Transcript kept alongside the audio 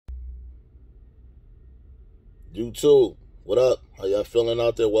YouTube, what up? How y'all feeling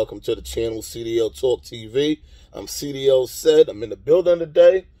out there? Welcome to the channel CDL Talk TV. I'm CDL Said. I'm in the building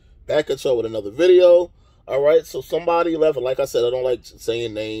today. Back at y'all with another video. All right, so somebody left, and like I said, I don't like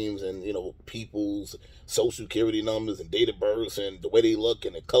saying names and, people's social security numbers and date of birth and the way they look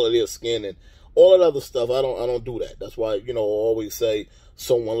and the color of their skin and all that other stuff. I don't do that. That's why, I always say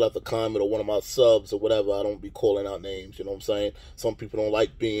someone left a comment or one of my subs or whatever. I don't be calling out names, you know what I'm saying? Some people don't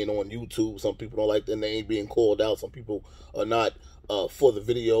like being on YouTube. Some people don't like their name being called out. Some people are not for the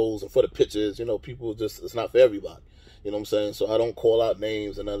videos and for the pictures. People just, it's not for everybody. You know what I'm saying? So I don't call out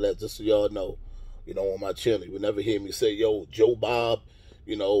names and none of that, just so y'all know. On my channel, you would never hear me say, yo, Joe Bob,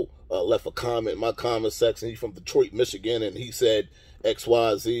 left a comment in my comment section. He's from Detroit, Michigan, and he said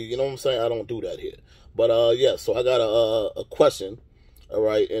XYZ. You know what I'm saying? I don't do that here. But, yeah, so I got a question, all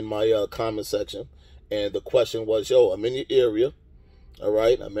right, in my comment section. And the question was, yo, I'm in your area, all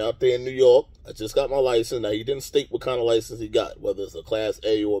right? I'm out there in New York. I just got my license. Now, he didn't state what kind of license he got, whether it's a Class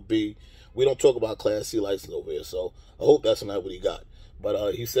A or B. We don't talk about Class C license over here, so I hope that's not what he got.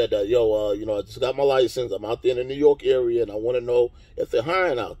 But he said that, yo, I just got my license. I'm out there in the New York area, and I want to know if they're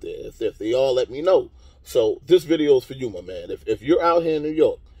hiring out there, if they all let me know. So this video is for you, my man. If you're out here in New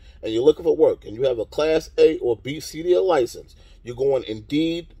York and you're looking for work and you have a Class A or B CDL license, you go on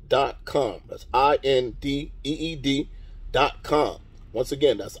Indeed.com. That's Indeed.com. Once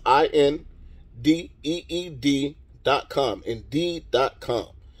again, that's Indeed.com. Indeed.com.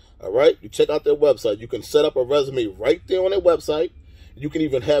 All right? You check out their website. You can set up a resume right there on their website. You can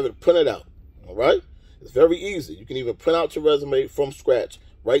even have it printed out, all right? It's very easy. You can even print out your resume from scratch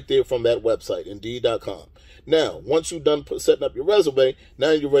right there from that website, Indeed.com. Now, once you're done setting up your resume,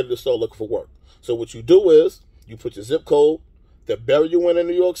 now you're ready to start looking for work. So what you do is you put your zip code that bury you in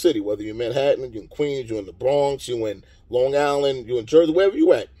New York City, whether you're in Manhattan, you're in Queens, you're in the Bronx, you're in Long Island, you're in Jersey, wherever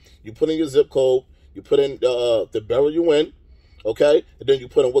you're at. You put in your zip code, you put in the bury you in, okay? And then you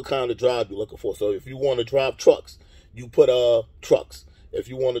put in what kind of drive you're looking for. So if you want to drive trucks, you put trucks. If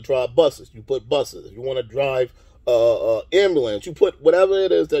you want to drive buses, you put buses. If you want to drive ambulance, you put whatever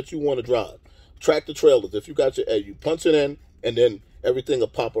it is that you want to drive. Tractor trailers. If you got your A, you punch it in, and then everything will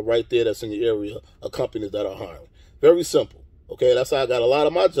pop up right there that's in your area of companies that are hiring. Very simple. Okay, that's how I got a lot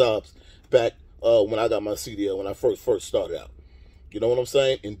of my jobs back when I got my CDL, when I first started out. You know what I'm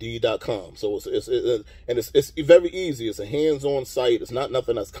saying? Indeed.com. So it's very easy. It's a hands-on site. It's not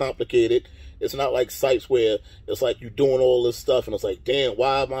nothing that's complicated. It's not like sites where it's like you're doing all this stuff and it's like, damn,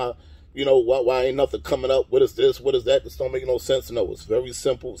 why am I, why ain't nothing coming up? What is this? What is that? This don't make no sense. No, it's very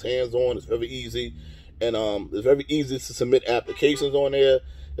simple. It's hands-on. It's very easy. And it's very easy to submit applications on there.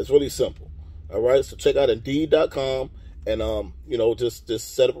 It's really simple. All right? So check out Indeed.com and,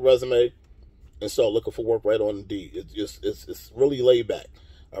 just set up a resume and start looking for work right on Indeed. It's really laid back.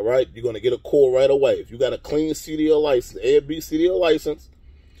 All right? You're going to get a call right away. If you got a clean CDL license, A or B CDL license,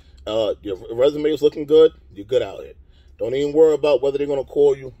 your resume is looking good, you're good out here. Don't even worry about whether they're going to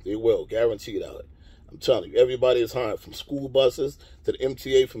call you. They will. Guaranteed out here. I'm telling you, everybody is hiring, from school buses to the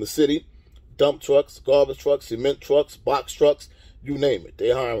MTA from the city, dump trucks, garbage trucks, cement trucks, box trucks, you name it.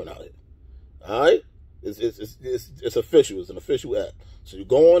 They're hiring out here. All right? It's official. It's an official app. So you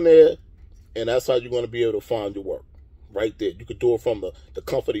go on there, and that's how you're going to be able to find your work. Right there. You could do it from the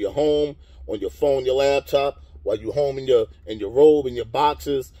comfort of your home, on your phone, your laptop, while you're home in your robe, in your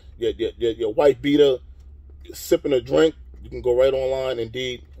boxes, your white beater, sipping a drink. You can go right online,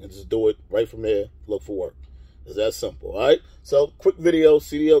 Indeed, and just do it right from there. Look for work. It's that simple, all right? So, quick video,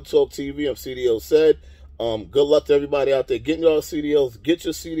 CDL Talk TV. I'm CDL Said. Good luck to everybody out there getting your CDLs. Get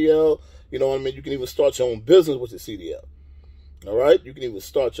your CDL. You know what I mean? You can even start your own business with your CDL. All right? You can even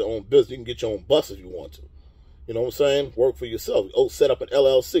start your own business. You can get your own bus if you want to. You know what I'm saying? Work for yourself. Oh, set up an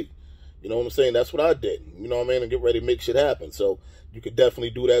LLC. You know what I'm saying? That's what I did. You know what I mean? And get ready to make shit happen. So you could definitely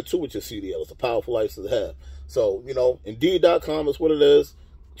do that too with your CDL. It's a powerful license to have. So, Indeed.com is what it is.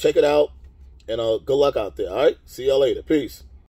 Check it out. And good luck out there. All right? See y'all later. Peace.